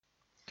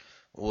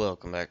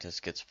Welcome back to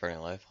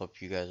Schizophrenic Life.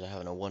 Hope you guys are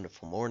having a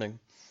wonderful morning.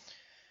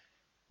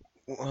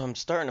 I'm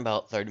starting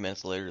about 30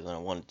 minutes later than I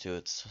wanted to.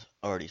 It's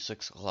already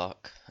 6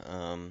 o'clock.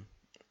 I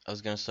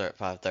was gonna start at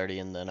 5:30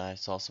 and then I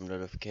saw some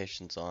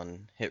notifications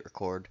on Hit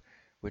Record,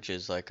 which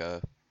is like a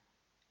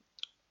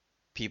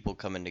people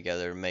coming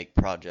together to make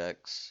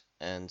projects,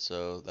 and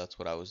so that's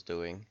what I was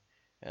doing.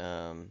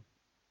 Um,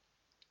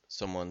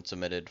 Someone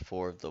submitted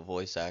for the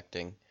voice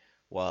acting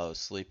while I was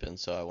sleeping,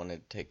 so I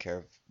wanted to take care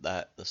of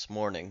that this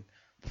morning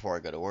before I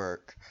go to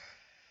work.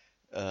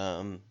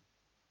 Um,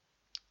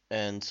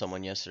 And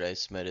someone yesterday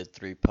submitted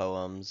three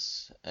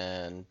poems,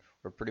 and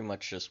we're pretty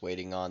much just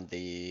waiting on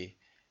the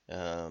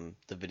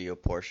video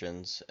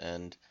portions,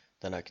 and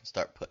then I can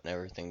start putting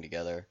everything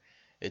together.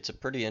 It's a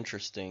pretty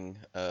interesting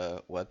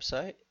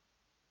website.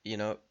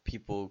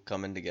 People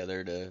coming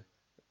together to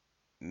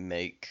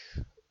make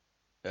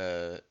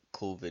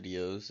cool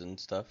videos and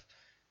stuff.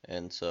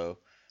 And so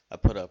I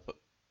put up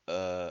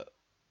a,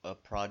 a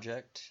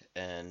project,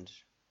 and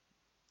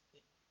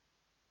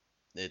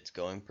it's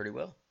going pretty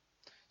well.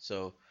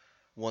 So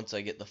once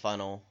I get the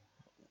final,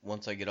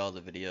 once I get all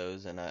the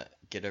videos and I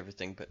get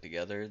everything put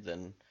together,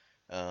 then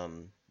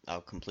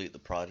I'll complete the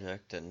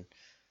project and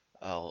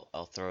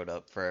I'll throw it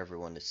up for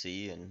everyone to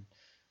see, and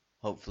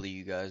hopefully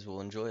you guys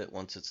will enjoy it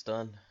once it's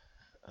done.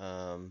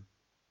 Um,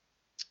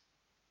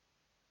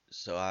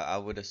 so I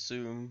would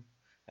assume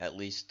at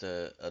least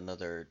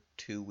another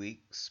 2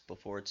 weeks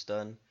before it's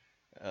done,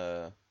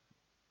 uh,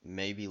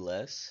 maybe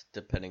less,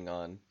 depending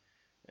on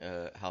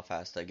how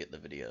fast I get the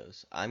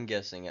videos. I'm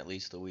guessing at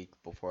least a week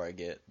before I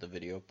get the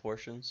video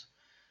portions.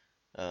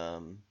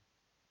 Um,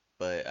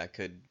 but I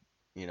could,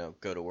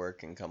 go to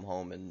work and come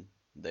home and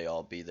they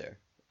all be there.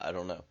 I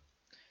don't know.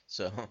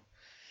 So,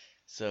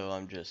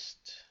 so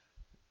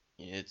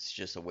it's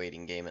just a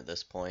waiting game at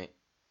this point.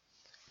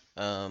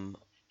 Um,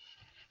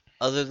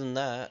 Other than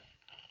that,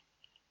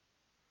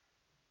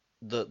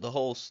 the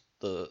whole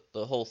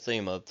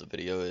theme of the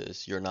video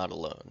is you're not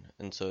alone,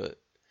 and so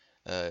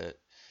uh,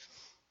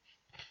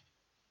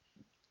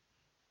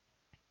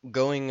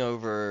 going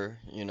over,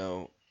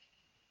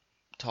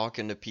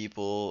 talking to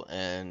people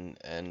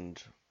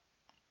and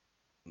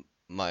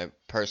my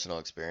personal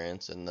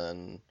experience, and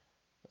then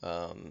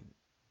um,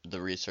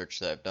 the research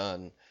that I've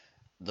done,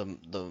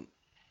 the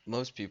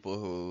most people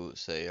who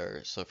say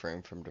are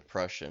suffering from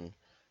depression,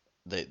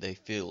 they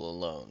feel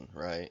alone,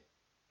 right?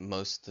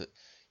 Most,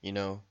 you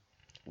know,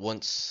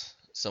 once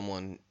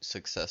someone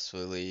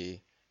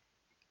successfully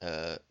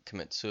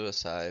commits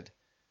suicide,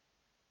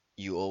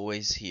 you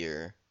always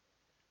hear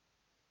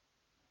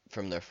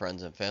from their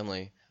friends and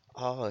family,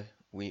 "Oh,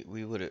 we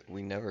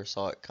never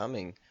saw it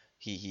coming.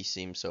 He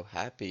seemed so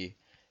happy.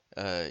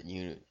 Uh,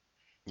 you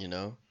you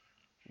know,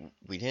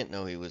 we didn't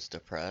know he was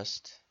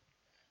depressed."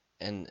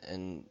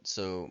 And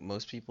so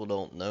most people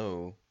don't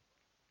know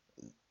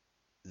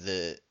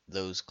that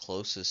those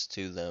closest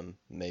to them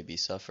may be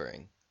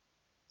suffering.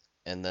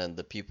 And then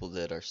the people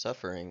that are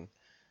suffering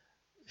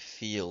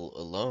feel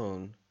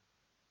alone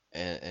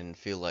and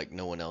feel like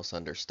no one else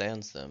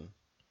understands them.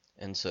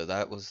 And so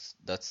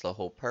that's the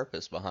whole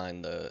purpose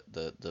behind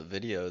the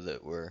video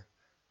that we're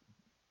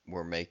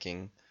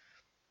making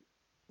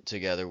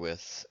together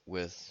with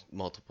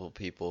multiple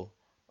people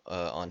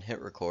on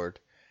Hit Record.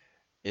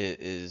 It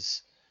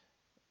is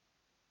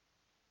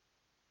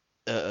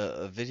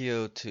a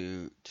video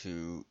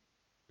to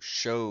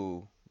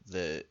show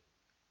that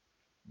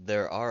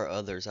there are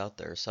others out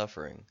there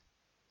suffering.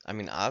 I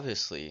mean,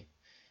 obviously,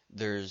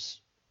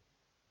 there's.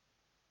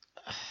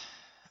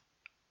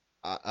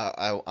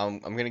 I'm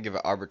gonna give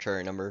an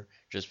arbitrary number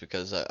just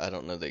because I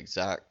don't know the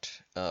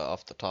exact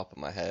off the top of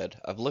my head.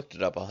 I've looked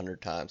it up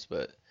 100 times,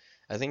 but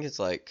I think it's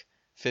like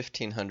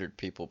 1,500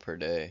 people per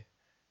day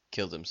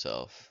kill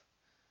themselves.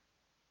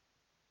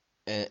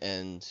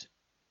 And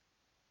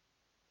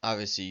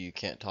obviously, you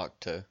can't talk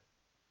to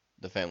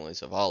the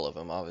families of all of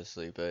them,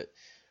 obviously, but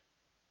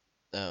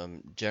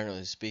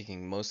generally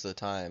speaking, most of the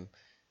time,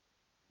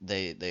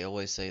 they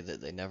always say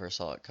that they never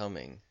saw it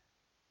coming.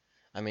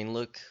 I mean,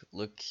 look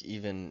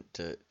even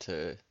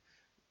to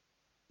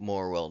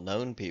more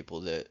well-known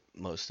people that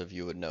most of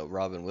you would know.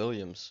 Robin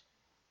Williams,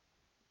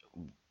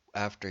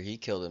 after he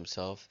killed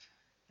himself,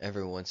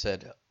 everyone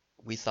said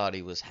we thought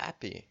he was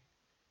happy.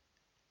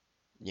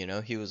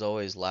 He was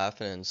always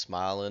laughing and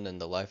smiling and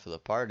the life of the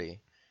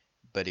party,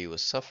 but he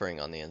was suffering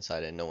on the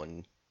inside and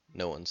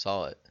no one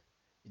saw it.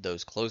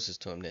 Those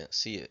closest to him didn't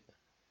see it.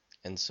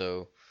 And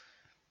so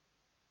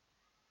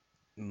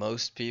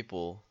most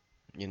people,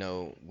 when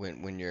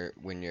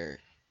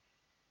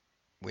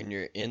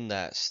you're in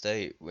that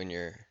state, when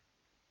you're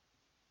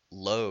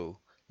low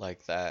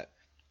like that,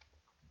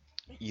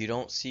 you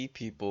don't see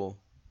people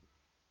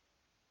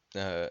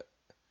uh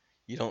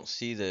you don't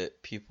see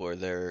that people are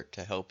there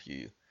to help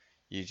you.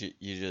 You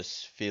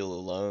just feel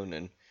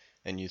alone,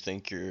 and you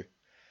think you're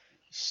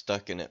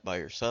stuck in it by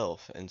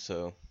yourself, and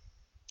so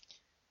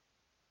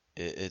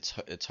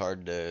it's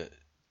hard to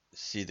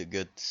see the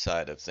good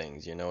side of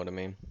things. You know what I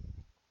mean?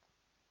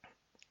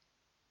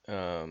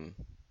 Um,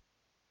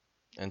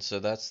 And so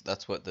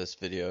that's what this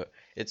video,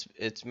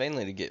 it's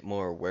mainly to get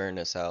more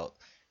awareness out,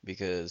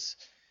 because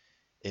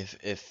if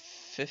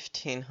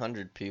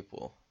 1,500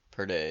 people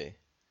per day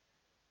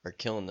are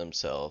killing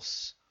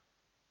themselves,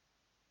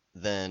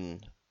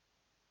 then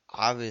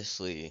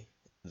obviously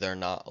they're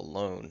not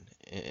alone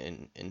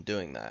in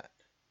doing that.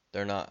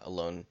 They're not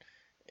alone,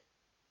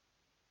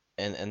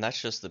 and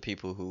that's just the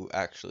people who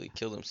actually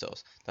kill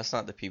themselves. That's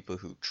not the people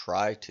who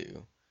try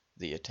to.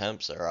 The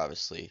attempts are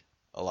obviously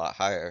a lot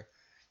higher.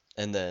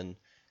 And then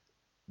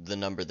the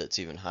number that's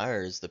even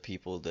higher is the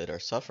people that are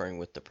suffering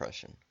with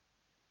depression.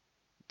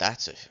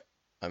 That's a,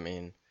 I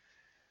mean,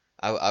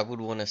 I would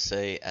want to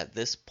say at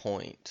this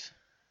point,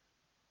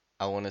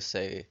 I want to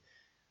say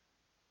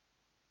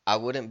I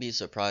wouldn't be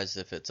surprised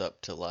if it's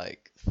up to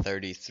like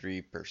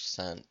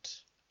 33%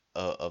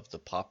 of the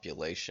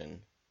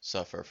population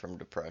suffer from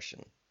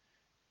depression.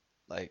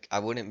 Like, I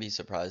wouldn't be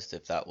surprised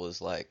if that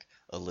was like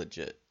a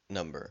legit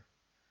number.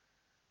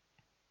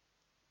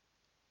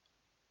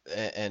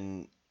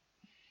 And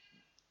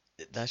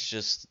that's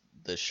just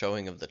the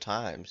showing of the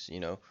times, you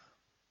know.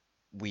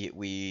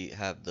 We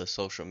have the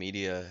social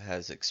media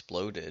has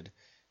exploded,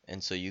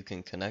 and so you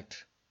can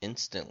connect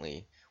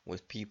instantly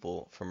with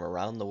people from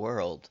around the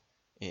world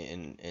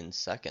in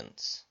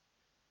seconds,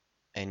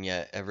 and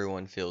yet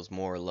everyone feels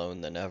more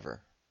alone than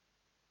ever.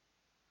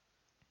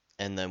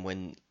 And then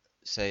when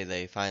say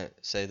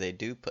they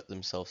do put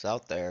themselves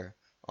out there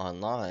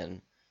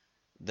online,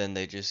 then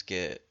they just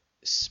get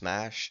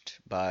smashed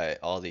by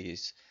all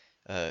these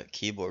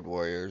keyboard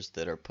warriors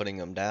that are putting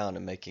them down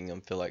and making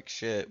them feel like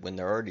shit when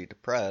they're already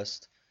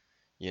depressed.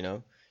 You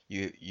know,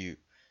 you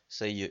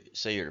say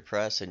you're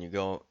depressed, and you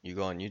go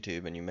on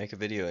YouTube and you make a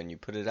video and you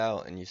put it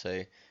out and you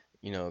say,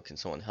 you know, can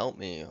someone help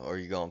me? Or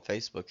you go on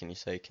Facebook and you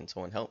say, can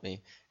someone help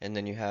me? And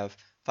then you have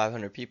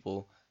 500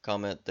 people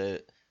comment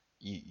that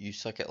you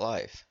suck at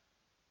life,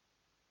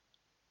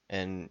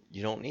 and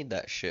you don't need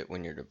that shit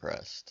when you're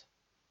depressed.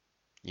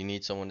 You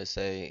need someone to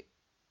say,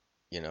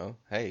 you know,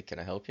 hey, can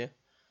I help you?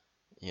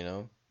 You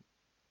know,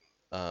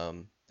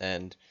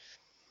 and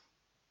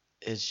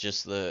it's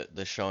just the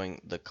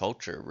showing the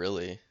culture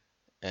really.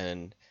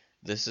 And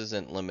this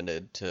isn't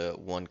limited to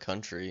one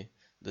country.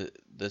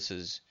 This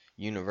is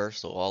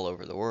universal all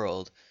over the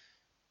world.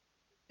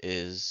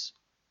 Is,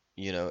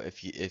 you know,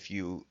 if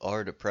you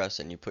are depressed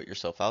and you put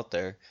yourself out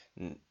there,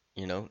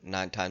 you know,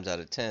 9 times out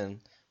of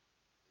 10,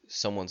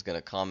 someone's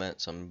gonna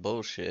comment some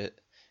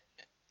bullshit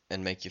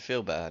and make you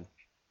feel bad,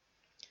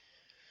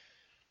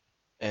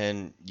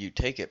 and you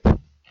take it.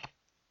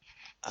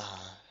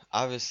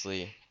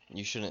 Obviously,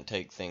 you shouldn't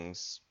take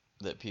things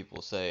that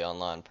people say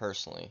online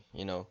personally.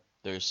 You know,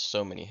 there's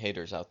so many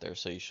haters out there,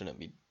 so you shouldn't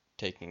be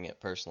taking it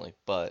personally.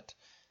 But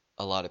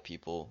a lot of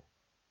people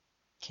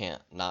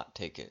can't not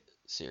take it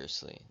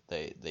seriously.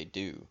 They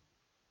do.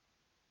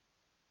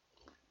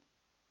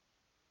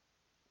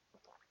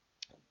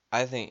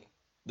 I think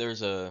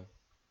there's a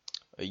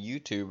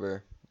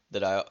YouTuber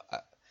that I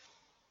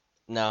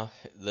now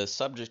the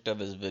subject of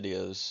his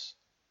videos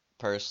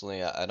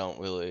personally I don't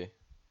really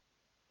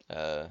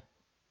uh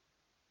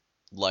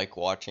like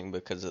watching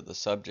because of the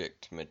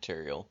subject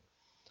material.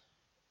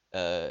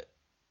 Uh,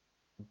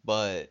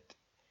 but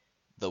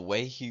the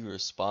way he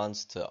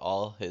responds to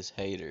all his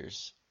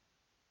haters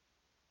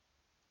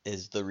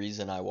is the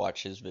reason I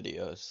watch his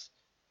videos.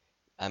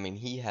 I mean,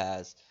 he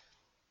has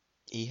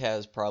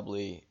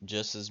probably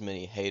just as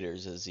many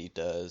haters as he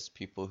does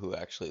people who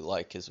actually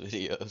like his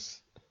videos.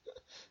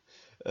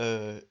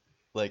 Uh,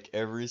 like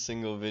every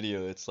single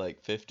video, it's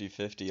like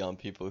 50-50 on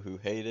people who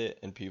hate it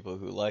and people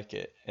who like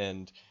it.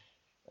 And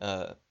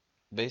uh,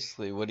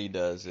 basically, what he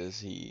does is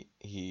he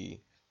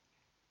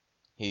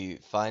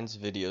finds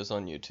videos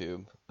on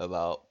YouTube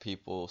about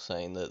people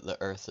saying that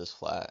the Earth is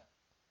flat,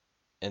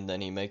 and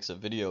then he makes a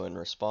video in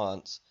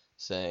response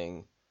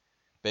saying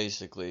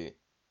basically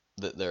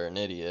that they're an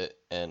idiot,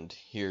 and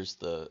here's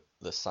the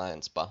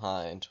science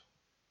behind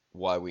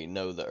why we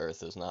know the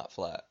Earth is not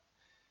flat.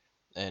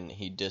 And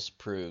he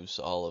disproves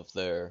all of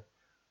their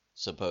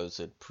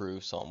supposed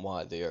proofs on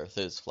why the Earth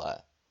is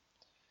flat.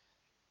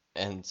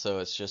 And so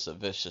it's just a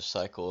vicious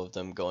cycle of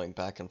them going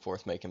back and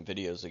forth making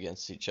videos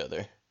against each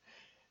other.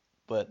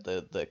 But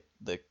the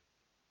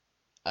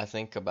I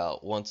think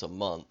about once a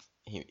month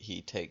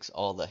he takes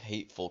all the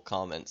hateful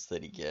comments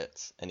that he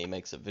gets and he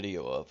makes a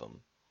video of them.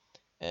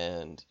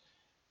 And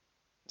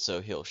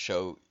so he'll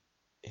show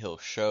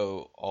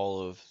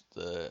all of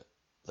the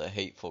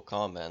hateful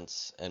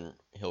comments, and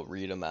he'll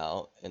read them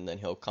out, and then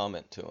he'll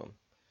comment to them.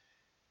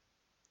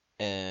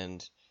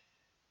 And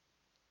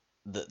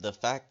the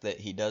fact that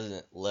he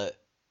doesn't let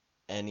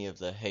any of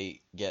the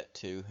hate get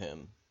to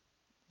him,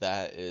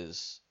 that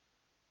is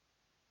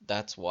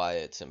that's why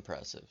it's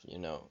impressive, you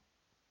know.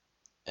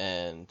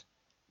 And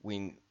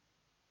we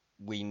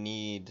we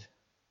need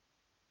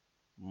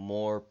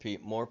more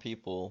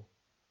people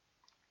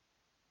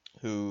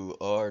who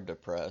are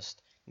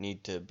depressed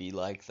need to be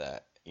like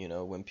that. You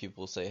know, when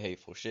people say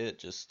hateful shit,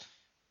 just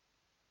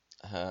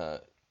uh,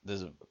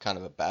 this is kind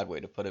of a bad way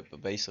to put it,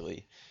 but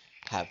basically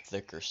have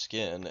thicker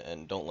skin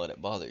and don't let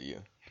it bother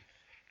you.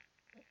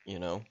 you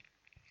know?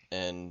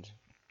 And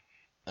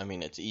I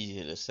mean, it's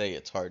easy to say,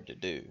 it's hard to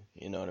do,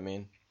 you know what I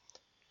mean?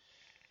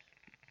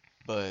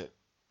 But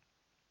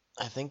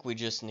I think we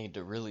just need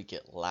to really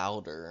get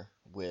louder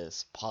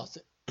with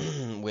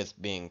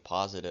with being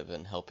positive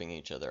and helping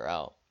each other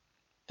out.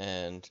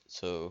 And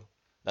so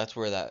that's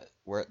where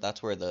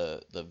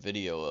the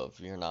video of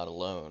 "You're Not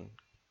Alone"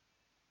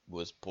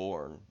 was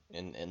born,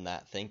 in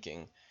that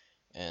thinking.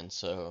 And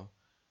so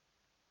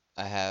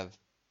I have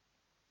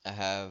I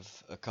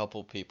have a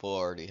couple people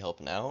already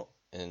helping out,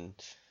 and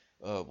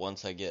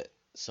once I get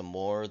some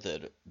more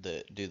that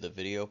do the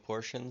video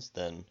portions,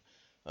 then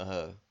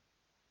uh,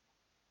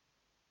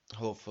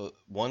 hopefully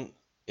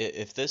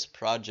if this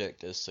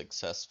project is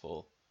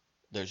successful,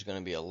 there's going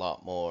to be a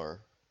lot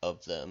more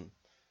of them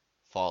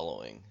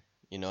following.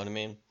 You know what I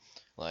mean?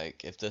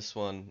 Like if this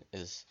one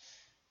is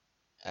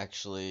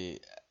actually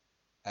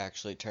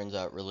actually turns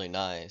out really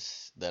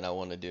nice, then I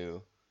want to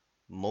do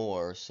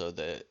more so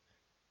that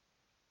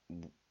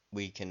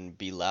we can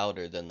be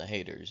louder than the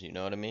haters. You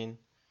know what I mean?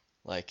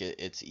 Like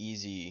it's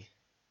easy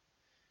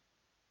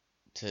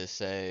to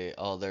say,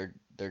 oh,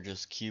 they're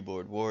just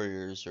keyboard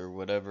warriors or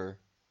whatever.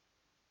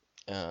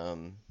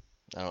 Um,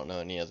 I don't know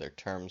any other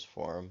terms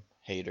for them.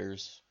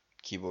 Haters,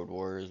 keyboard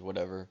warriors,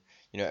 whatever.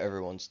 You know,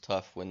 everyone's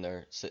tough when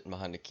they're sitting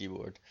behind a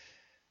keyboard.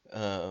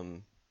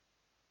 Um,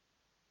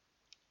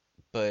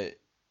 but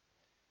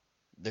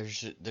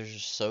there's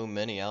just so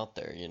many out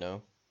there, you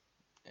know,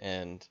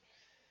 and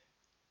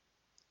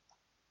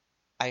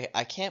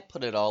I can't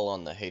put it all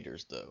on the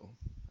haters though.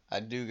 I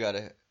do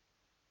gotta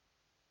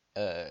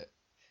uh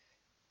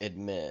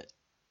admit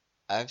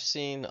I've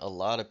seen a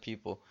lot of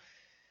people.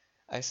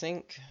 I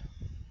think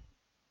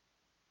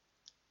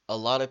a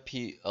lot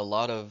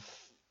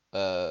of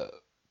uh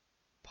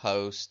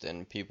posts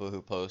and people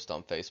who post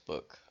on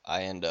Facebook,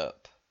 I end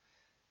up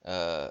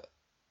uh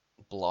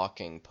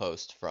blocking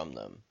posts from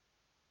them.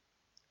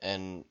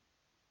 And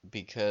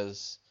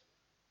because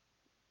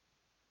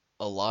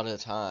a lot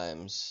of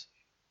times,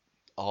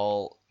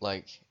 all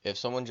like if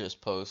someone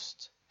just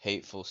posts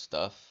hateful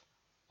stuff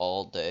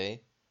all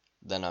day,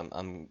 then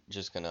I'm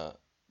just gonna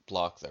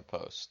block their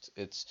post.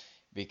 It's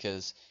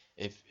because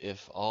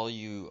if all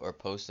you are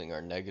posting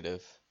are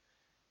negative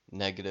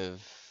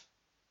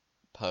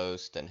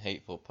posts and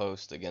hateful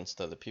posts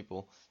against other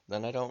people,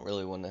 then I don't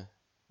really want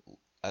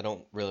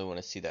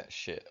to see that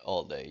shit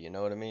all day, you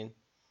know what I mean?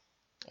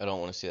 I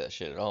don't want to see that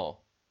shit at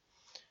all.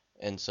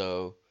 And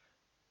so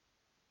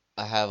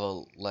I have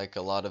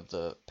a lot of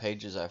the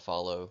pages I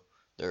follow,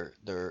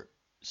 they're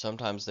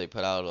sometimes they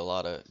put out a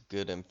lot of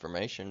good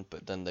information,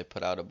 but then they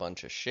put out a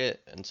bunch of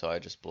shit, and so I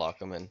just block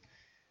them. And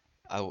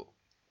I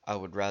I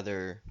would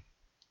rather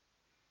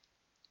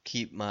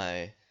keep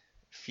my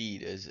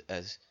feed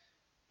as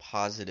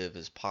positive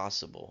as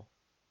possible.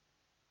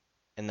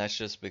 And that's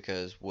just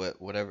because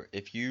whatever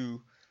if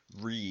you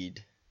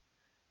read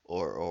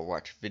or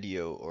watch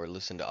video or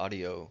listen to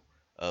audio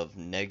of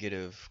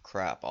negative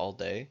crap all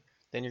day,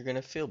 then you're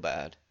gonna feel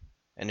bad.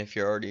 And if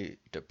you're already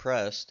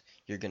depressed,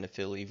 you're gonna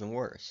feel even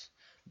worse.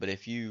 But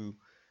if you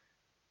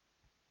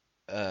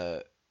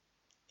uh,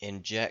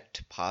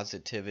 inject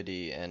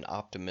positivity and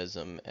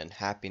optimism and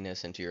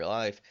happiness into your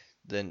life,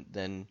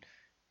 then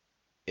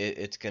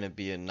it's gonna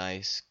be a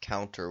nice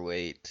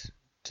counterweight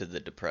to the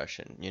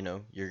depression. You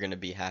know, you're gonna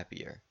be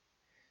happier.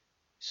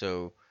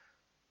 So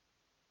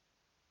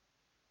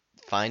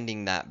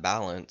finding that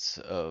balance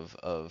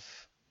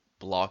of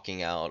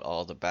blocking out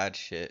all the bad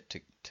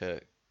shit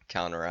to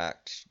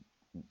counteract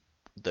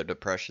the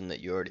depression that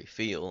you already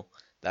feel,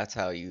 that's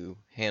how you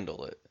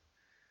handle it.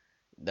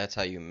 That's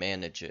how you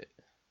manage it.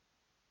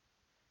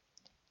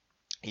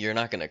 You're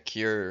not going to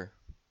cure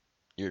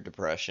your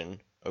depression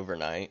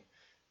overnight.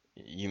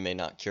 You may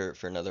not cure it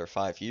for another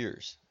 5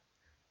 years.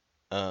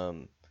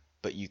 Um,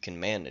 but you can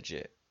manage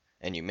it.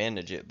 And you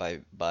manage it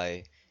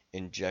by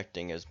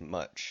injecting as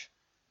much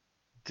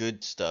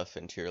good stuff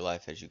into your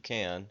life as you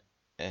can,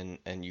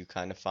 and you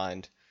kind of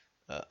find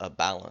a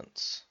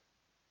balance.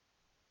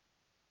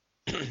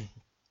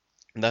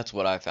 That's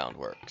what I found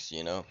works,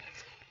 you know?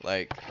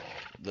 Like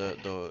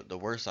the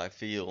worse I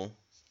feel,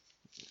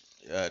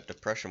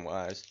 depression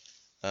wise,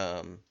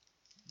 um,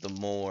 the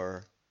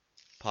more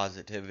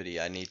positivity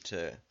I need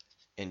to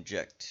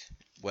inject,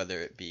 whether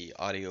it be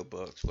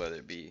audiobooks, whether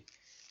it be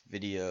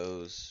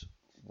videos.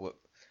 What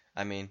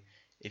I mean,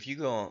 if you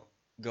go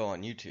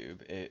on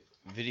YouTube,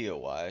 video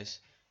wise,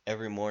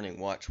 every morning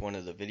watch one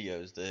of the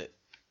videos that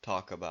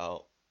talk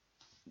about,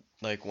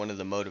 like one of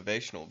the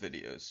motivational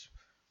videos.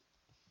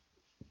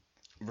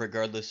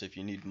 Regardless if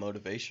you need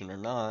motivation or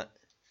not,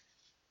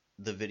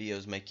 the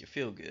videos make you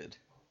feel good,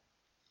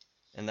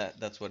 and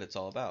that's what it's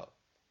all about,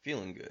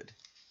 feeling good.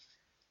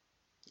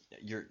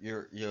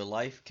 Your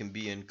life can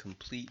be in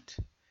complete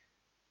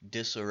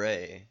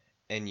disarray,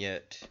 and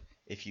yet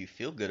if you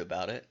feel good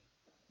about it,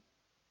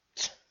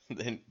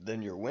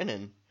 then you're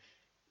winning.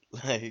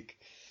 Like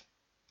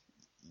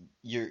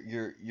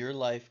your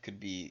life could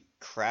be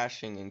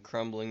crashing and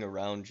crumbling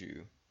around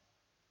you.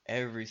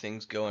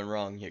 Everything's going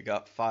wrong. You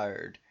got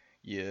fired.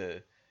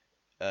 You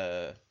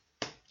uh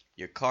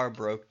your car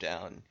broke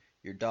down,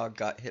 your dog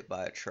got hit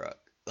by a truck.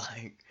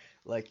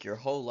 Like your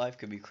whole life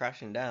could be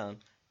crashing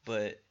down,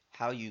 but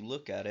how you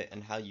look at it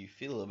and how you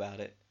feel about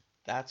it,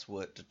 that's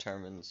what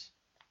determines,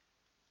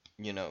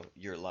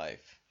 your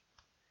life.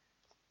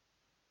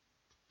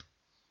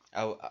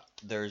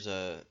 There's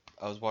I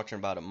was watching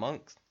about a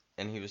monk,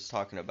 and he was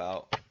talking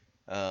about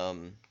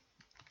um,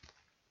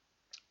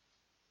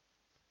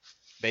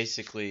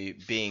 basically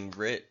being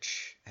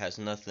rich has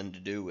nothing to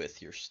do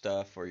with your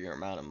stuff or your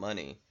amount of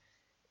money.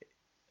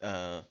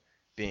 uh,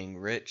 Being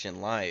rich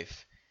in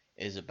life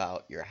is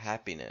about your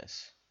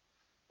happiness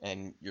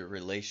and your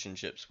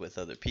relationships with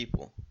other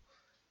people.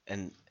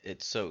 And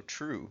it's so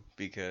true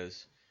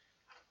because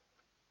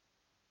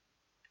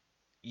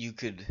you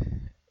could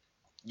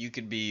you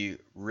could be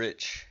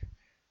rich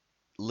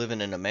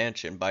living in a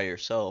mansion by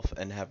yourself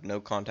and have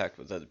no contact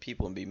with other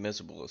people and be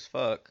miserable as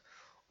fuck,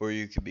 or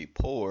you could be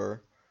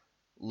poor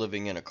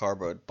living in a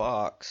cardboard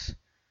box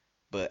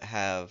but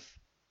have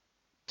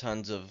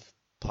tons of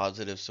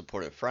positive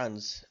supportive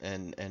friends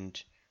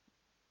and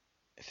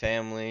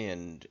family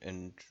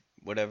and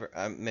whatever.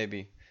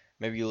 Maybe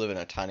you live in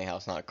a tiny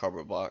house, not a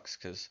cardboard box,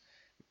 because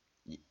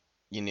y-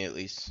 you need at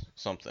least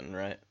something,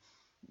 right?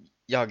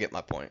 Y'all get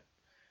my point.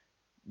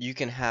 You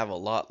can have a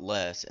lot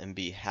less and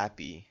be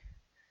happy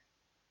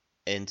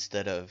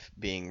instead of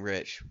being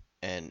rich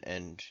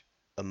and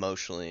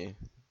emotionally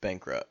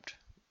bankrupt.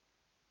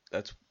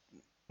 That's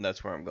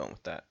that's where I'm going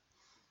with that.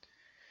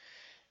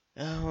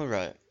 All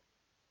right.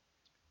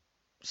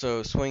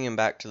 So swinging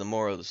back to the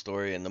moral of the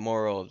story and the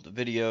moral of the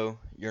video,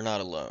 you're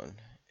not alone.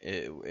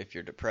 If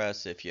you're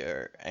depressed, if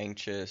you're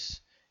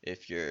anxious,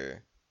 if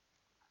you're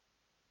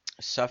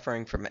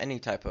suffering from any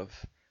type of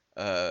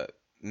uh,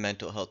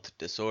 mental health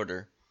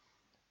disorder,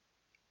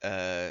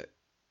 uh,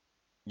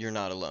 you're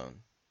not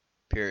alone.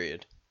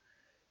 Period.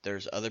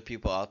 There's other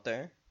people out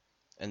there,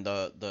 and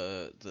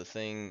the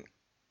thing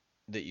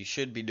that you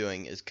should be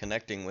doing is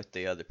connecting with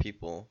the other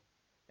people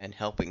and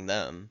helping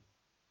them,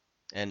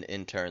 and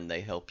in turn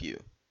they help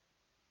you.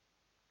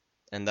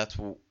 And that's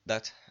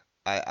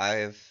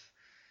I've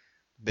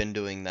been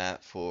doing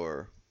that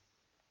for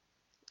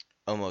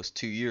almost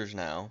 2 years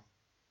now,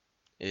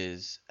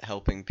 is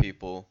helping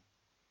people.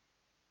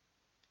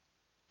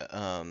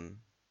 Um,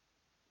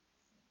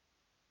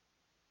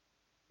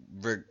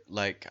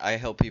 like I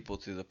help people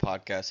through the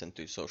podcast and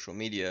through social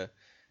media.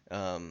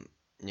 Um,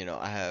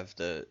 I have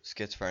the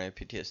schizophrenia,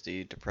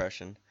 PTSD,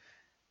 depression,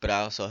 but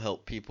I also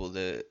help people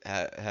that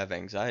have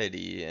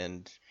anxiety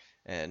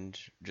and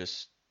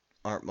just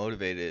aren't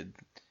motivated.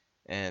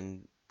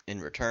 And in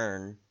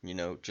return,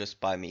 just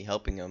by me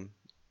helping them,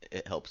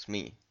 it helps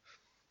me.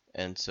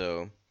 And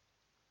so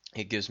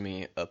it gives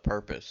me a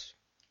purpose.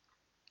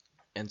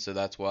 And so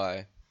that's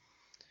why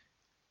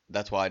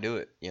I do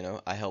it.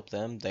 I help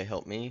them, they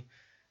help me,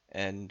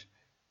 and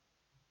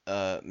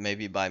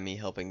maybe by me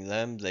helping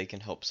them, they can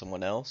help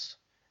someone else,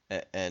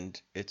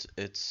 and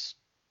it's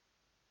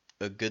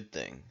a good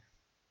thing.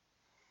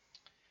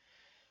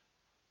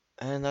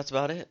 And that's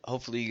about it.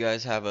 Hopefully, you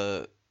guys have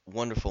a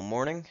wonderful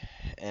morning,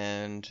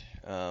 and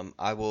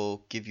I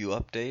will give you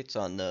updates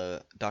on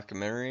the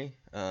documentary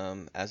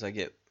as I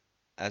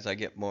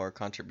get more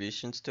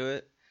contributions to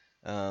it.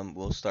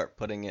 We'll start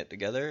putting it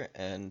together,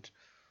 and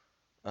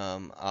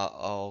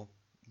I'll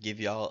give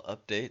y'all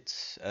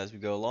updates as we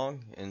go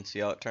along and see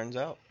how it turns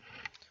out.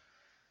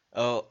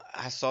 Oh,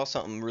 I saw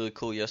something really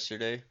cool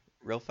yesterday,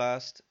 real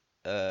fast.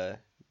 Uh,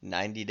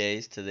 90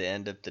 days to the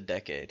end of the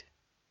decade.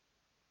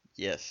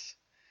 Yes,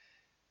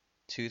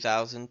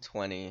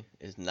 2020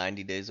 is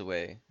 90 days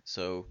away.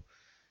 So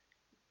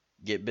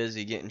get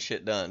busy getting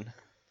shit done.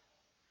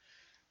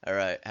 All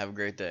right, have a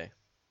great day.